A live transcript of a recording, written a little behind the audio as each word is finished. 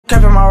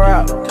my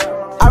rap.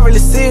 I really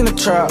see in the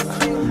trap.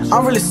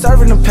 I'm really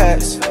serving the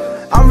packs.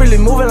 I'm really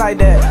moving like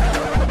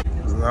that.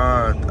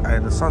 Lord,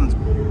 the sun's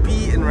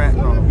beating right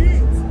now.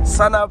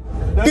 Sun up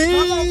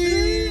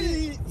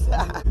beat!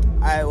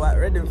 Alright, we're at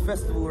Reading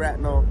Festival right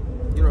now.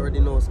 You don't already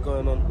know what's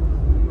going on.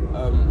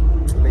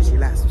 Make sure you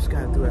like,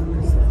 subscribe, do that.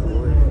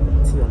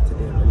 Tion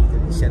today, man. He's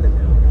gonna be shedding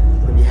there.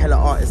 There's gonna be hella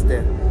artists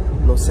there.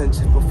 No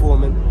Sensu's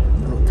performing,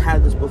 no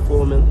Tiger's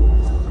performing.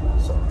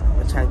 So I'm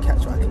gonna try and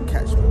catch what I can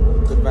catch,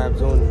 man. Good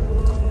vibes only.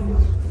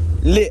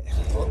 Lit.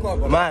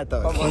 Mad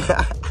dog.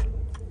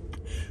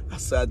 I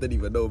swear I didn't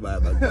even know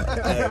man.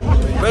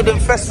 Reading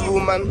Festival,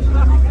 man.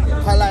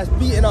 Highlights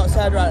beating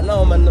outside right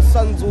now, man. The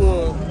sun's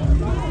all,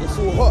 it's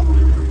all hot.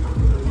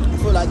 I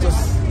feel like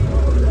just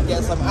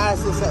getting some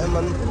ice or something,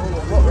 man.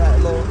 All hot right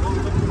now.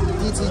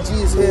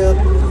 DTG's here,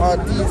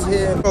 RD's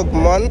here. Dog,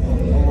 man.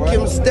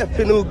 Kim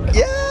stepping,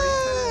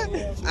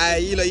 yeah.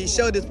 You know, you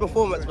showed this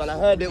performance, man. I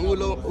heard it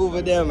all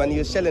over there, man. You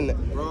were shelling it.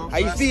 Bro, how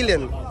you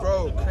feeling?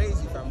 Bro,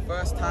 crazy, fam.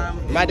 First time.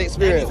 Mad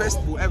experience. Any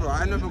festival ever.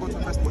 I never go to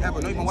a festival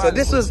ever. Not even wireless. So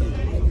this was.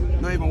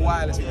 Not even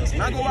wireless first.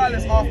 And I go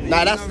wireless after.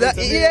 Nah, that's that.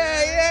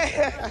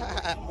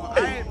 Yeah. But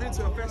I ain't been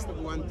to a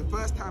festival, and the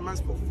first time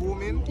man's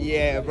performing.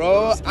 Yeah,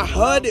 bro. I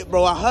heard it,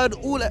 bro. I heard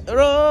all that,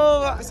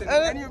 bro. Listen,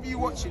 any of you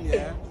watching,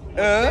 yeah,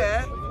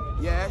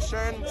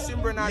 sharing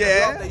Simba and I the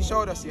love that you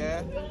showed us,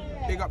 yeah.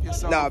 Big up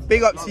yourself. Nah,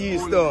 big up to you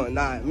still.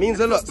 Nah, it means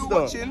a lot still.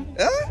 Watching,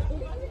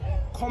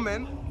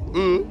 comment.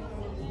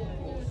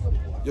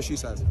 Your shoe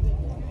size.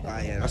 Ah,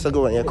 yeah, that's a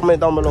good one. Yeah, comment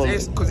down below.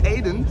 Because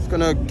Aiden's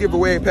gonna give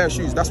away a pair of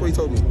shoes. That's what he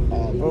told me.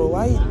 Oh, bro,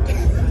 why is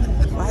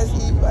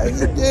he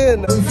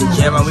doing?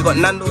 Yeah, man, we got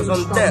Nando's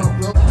on deck.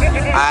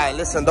 Alright,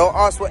 listen, don't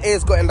ask what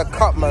A's got in the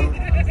cup, man.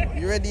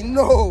 You already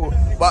know.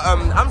 But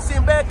I'm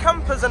seeing bare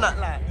campers and that,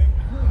 like.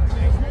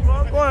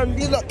 Go on,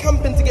 these lot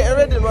camping to get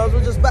ready, man.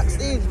 We're just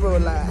backstage, bro,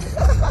 like.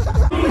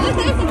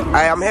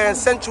 I'm hearing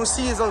Central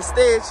C is on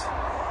stage.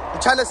 I'm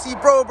trying to see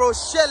bro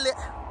shell it.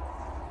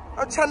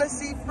 I'm trying to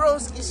see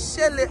broski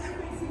shell it.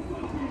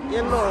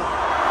 You know.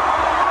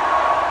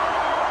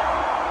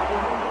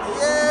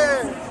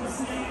 Yeah.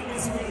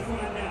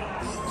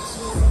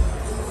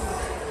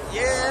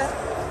 Yeah.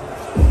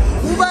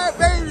 Move back,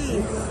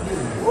 baby.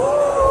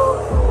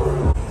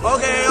 Woo.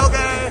 Okay.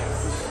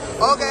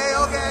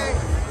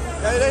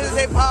 They just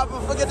say pop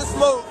and forget the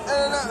smoke.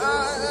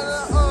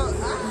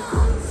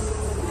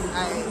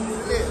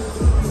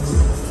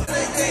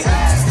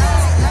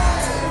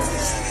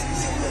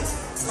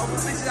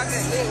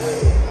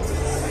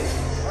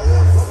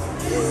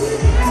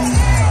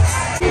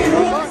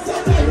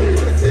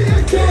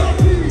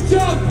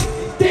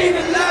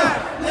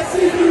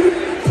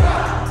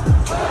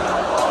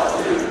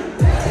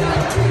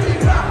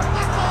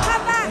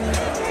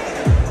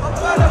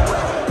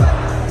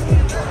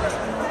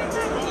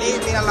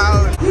 Leave me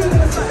alone.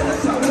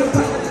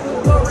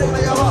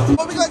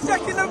 Oh, we got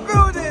Jack in the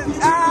building.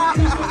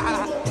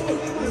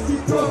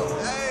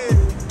 Hey.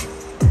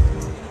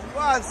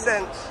 One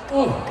cent.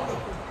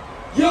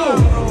 Yo,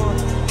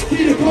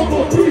 keep the combo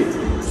brief.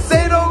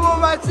 Say no more,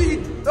 my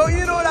teeth. Oh,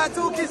 you know that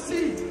too can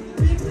see.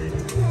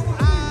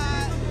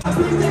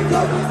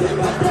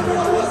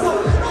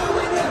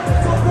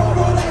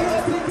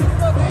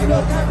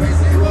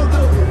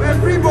 We're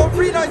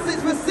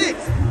 3.396 for 6.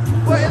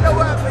 What in the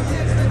world for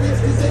years?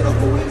 This ain't no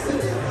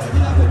coincidence.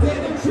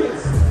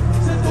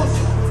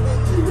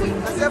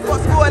 I said for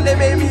school and they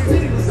made me.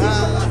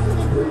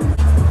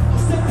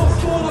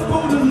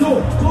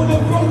 Told the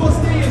bro will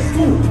stay in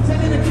school.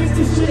 Telling the kids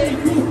this shit ain't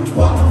cool.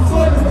 Fuck, so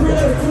it's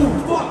pretty cool.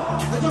 Fuck,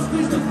 I just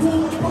finished the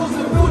pool. Bros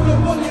and build the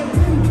volume.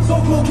 So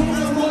cool, we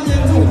don't want you.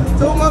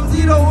 So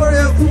mumsy, don't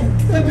worry.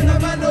 Stepping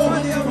up, I know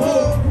honey, I'm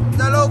home.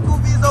 The local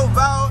bees don't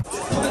bow.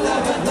 Come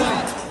alive at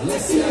night.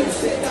 Let's see how you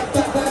shake that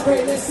back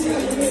vibrate. Let's see how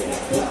you make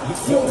that clap.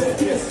 You know that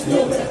this, you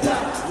know that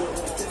that.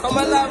 Come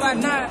alive at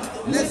night.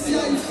 Let's see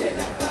how you shake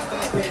that back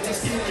vibrate. Let's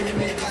see how you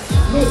make that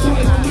clap. No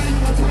time,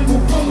 my time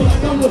will come when I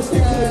don't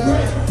stick to the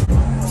bread.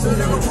 So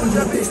never put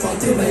your face on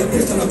till I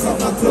bitch and I cut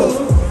my clothes.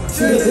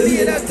 Seriously,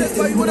 in that test,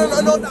 but you wouldn't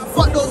know that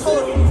fuck those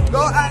hoes.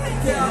 Don't act like you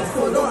care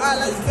for, don't act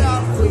like you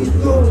care for, you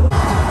know.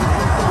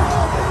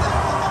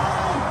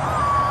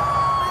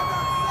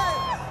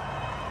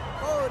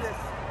 Hold this.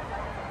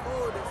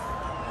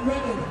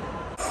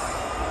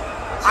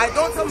 I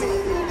don't tell me.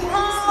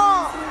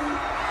 Oh!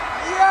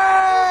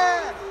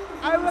 Yeah!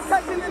 I was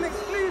catching an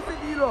exclusive,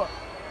 you know.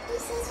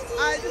 This is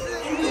exclusive,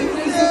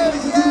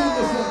 yeah!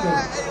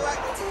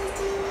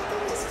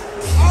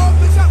 Oh,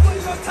 bitch, I put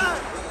your time.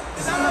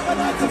 Cause I have a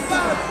 9 to 5.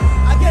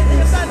 I get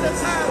this at the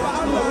time, but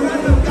I'm not a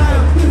random guy.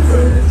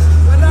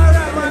 When I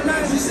write my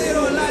lines, you say you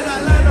don't like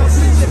that line, I'm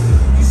switching.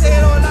 You say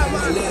you don't like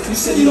my life, you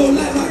say you don't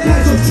like my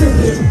guys, I'm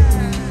tripping.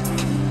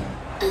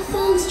 I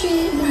found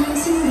straight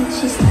lines in which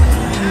she's like.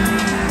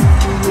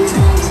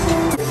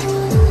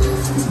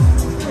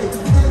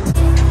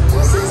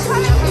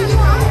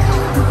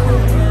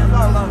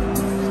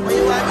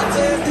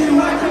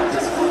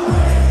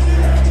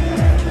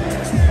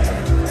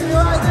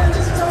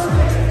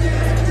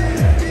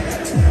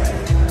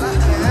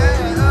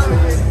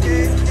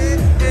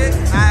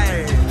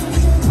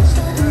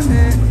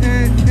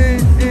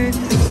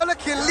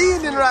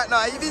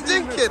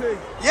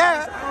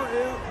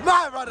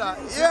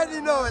 brother. You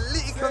already know,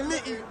 Litty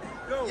committee.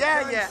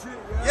 Yeah, yeah.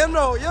 You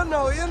know.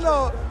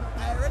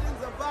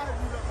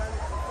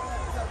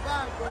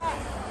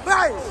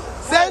 Right,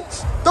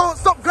 Sench, don't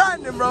stop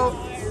grinding, bro.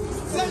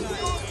 Sench,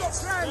 don't stop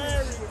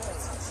grinding.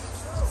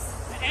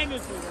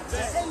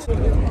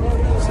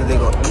 So they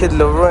got Kid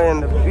Leroy in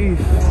the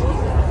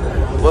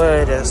booth.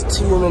 Boy, there's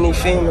too many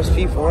famous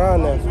people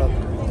around there, fam.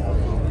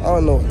 I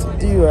don't know what to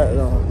do right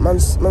now. Man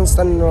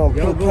standing around,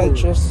 Pink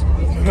Pantress,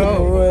 Kid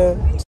Leroy.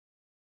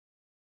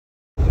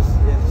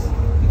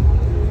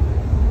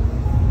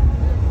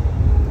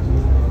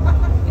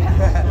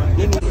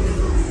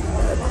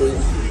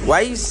 Why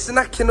are you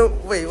snacking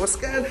up? Wait, what's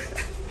going on?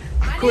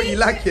 What are you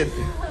lacking?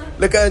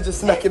 Look at her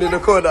just snacking in the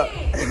corner.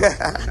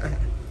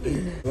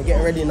 We're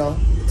getting ready now.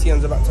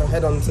 Tion's about to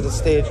head on to the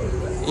stage.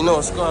 You know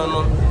what's going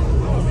on.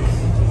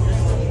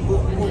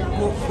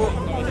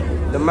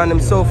 The man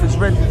himself is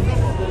ready.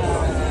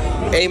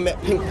 I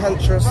met Pink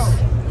Pantress.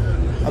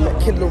 I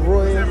met Kid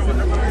Leroy.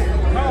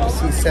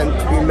 See Sent,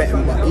 we met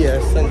him, but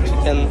yeah, Sent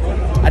again.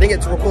 I didn't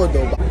get to record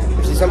though, but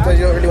see, sometimes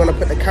you don't really want to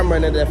put the camera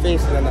into their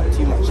faces and that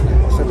too much.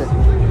 Like, so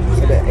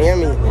you hear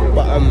me?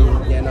 But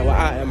yeah, now we're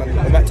out here, man.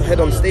 I'm about to head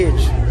on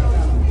stage.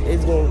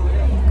 He's going,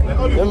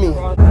 you hear me?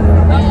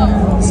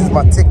 This is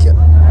my ticket.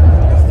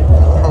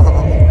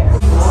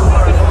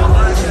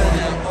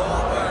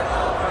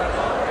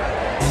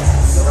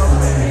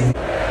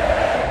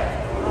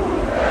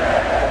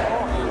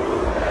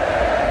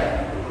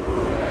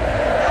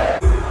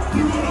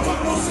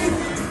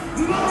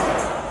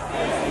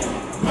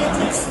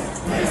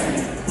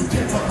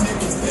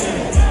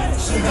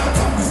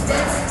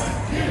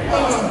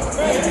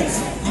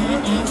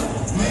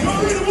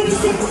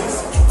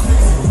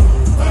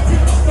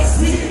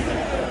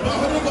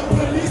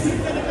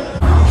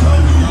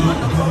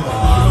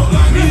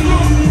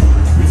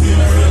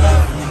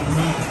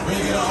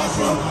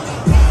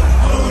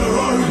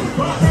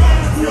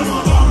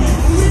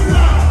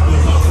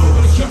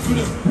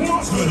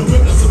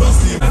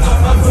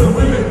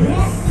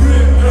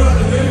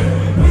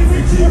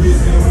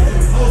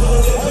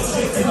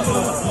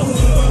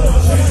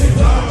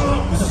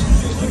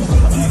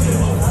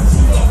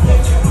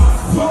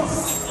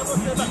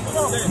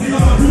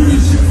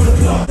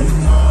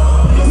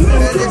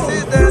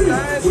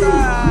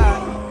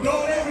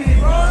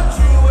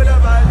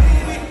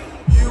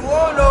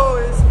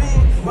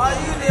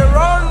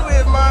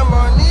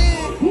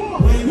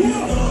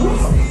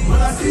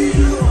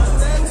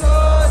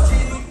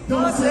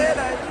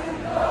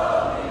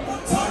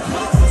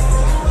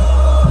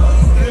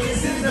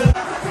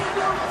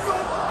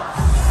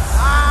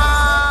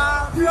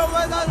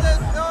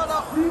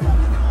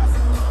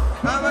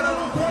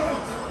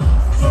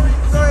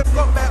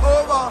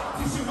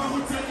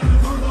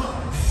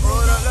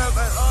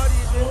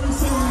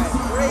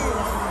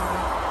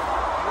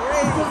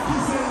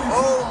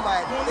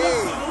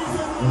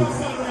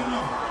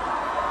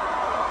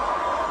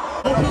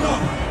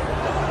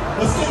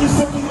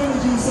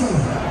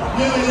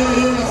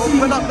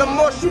 Open up the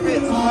mosh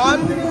pits, man.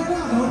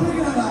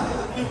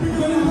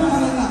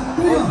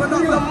 Open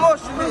up the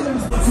mosh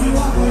pits.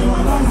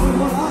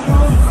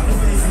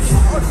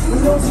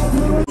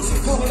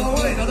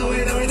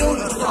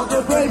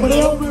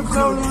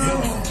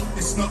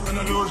 It's not an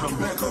illusion,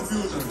 bad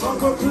confusion.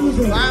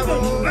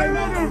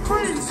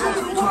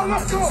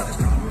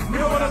 You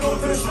don't wanna go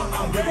to the shop,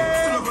 I'm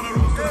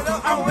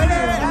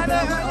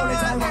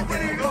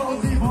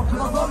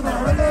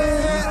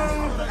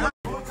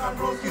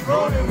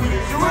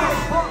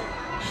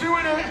She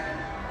win it.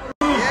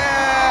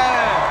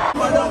 Yeah.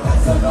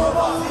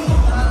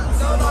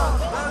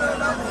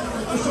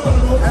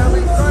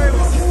 Every time.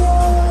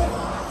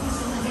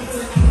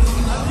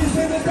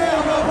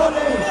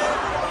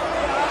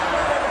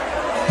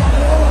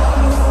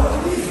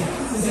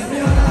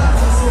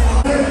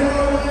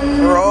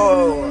 Bro,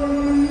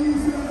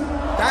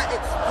 that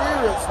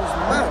experience was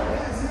mad.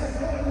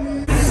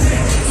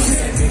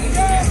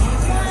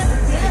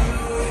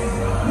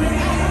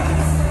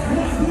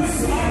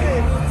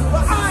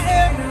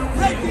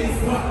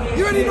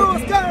 You already know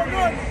what's going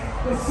on.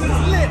 It's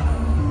lit.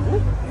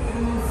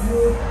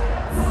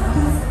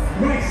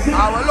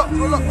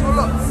 We're locked.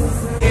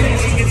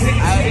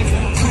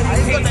 I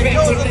got the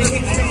girls on the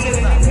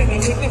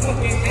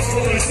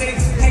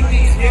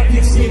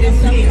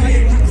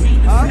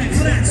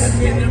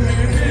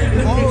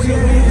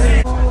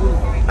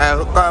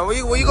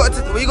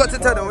what you got to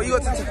tell them?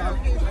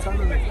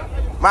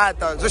 My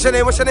dogs. What's your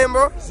name,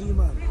 bro?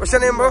 What's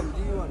your name, bro?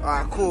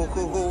 Alright, cool.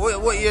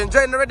 What, you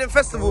enjoying the Reading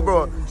Festival,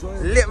 bro?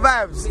 Lit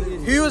vibes.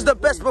 Who was the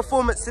best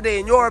performance today,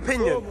 in your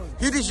opinion?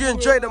 Who did you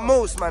enjoy the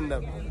most, man?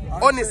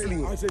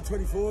 Honestly. I say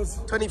 24s.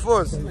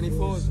 24s?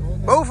 24s.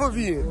 Both of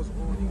you?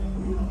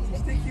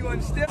 Sticky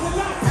one still.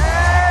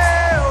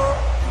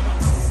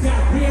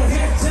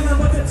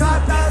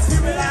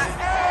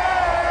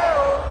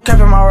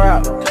 Capping my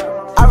rap.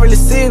 I really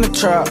see in the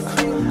trap.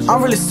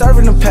 I'm really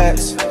serving the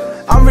packs.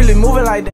 I'm really moving like that.